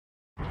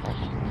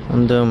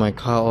I'm doing my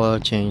car oil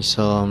change,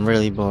 so I'm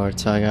really bored.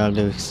 So I gotta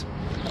do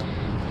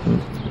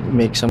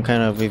make some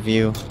kind of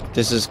review.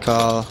 This is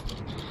called,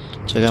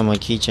 check out my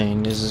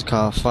keychain. This is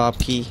called fob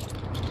key.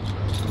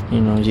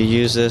 You know, you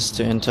use this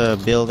to enter a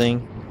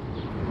building.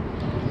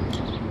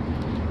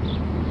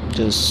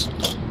 Just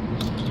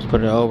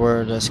put it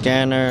over the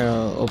scanner,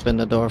 it'll open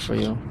the door for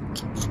you.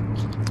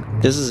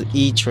 This is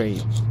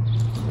E-Trade.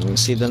 You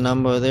see the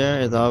number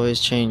there? It always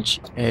change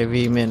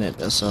every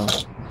minute or so.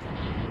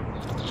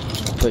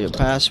 Put your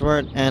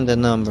password and the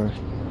number.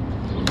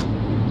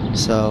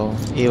 So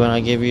even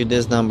I give you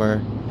this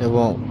number, it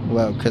won't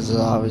work because it's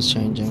always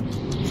changing.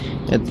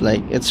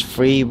 It's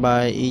free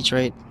by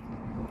E-Trade.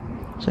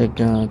 It's like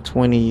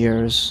 20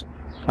 years,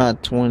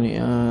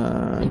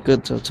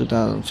 good till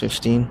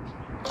 2015.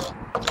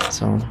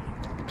 So,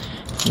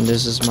 and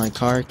this is my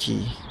car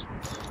key.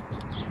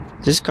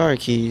 This car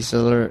key is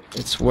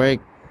it's very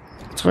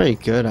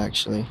good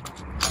actually.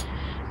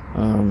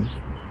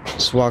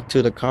 Just walk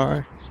to the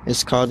car.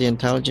 It's called the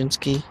intelligence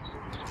key.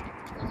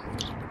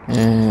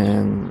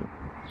 And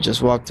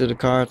just walk to the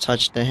car,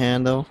 touch the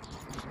handle.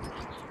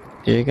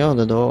 There you go,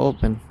 the door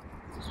open.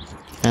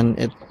 And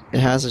it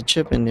has a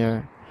chip in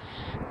there.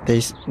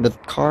 The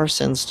car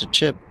sends the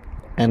chip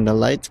and the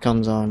light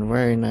comes on.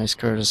 Very nice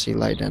courtesy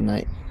light at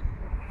night.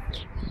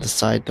 The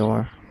side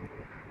door.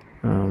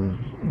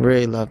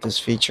 Really love this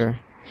feature.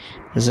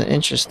 There's an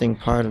interesting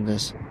part of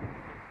this.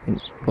 You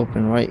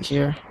open right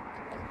here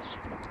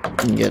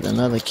and get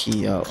another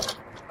key out.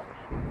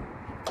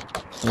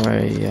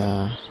 Right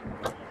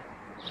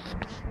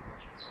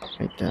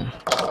there.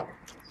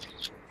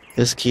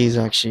 This key is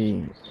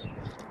actually,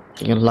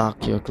 you can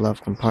lock your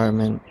glove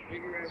compartment.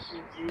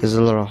 There's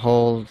a little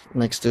hole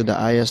next to the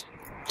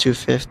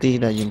IS250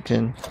 that you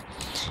can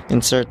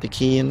insert the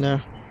key in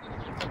there.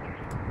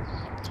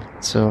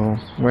 So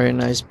very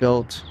nice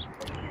built.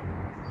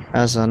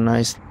 Has a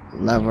nice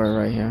lever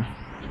right here.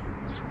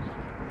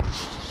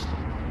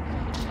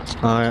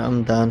 Alright,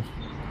 I'm done.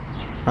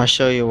 I'll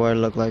show you what it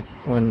looked like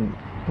when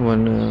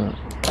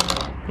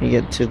you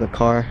get to the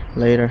car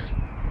later.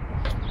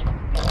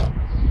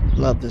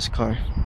 Love this car.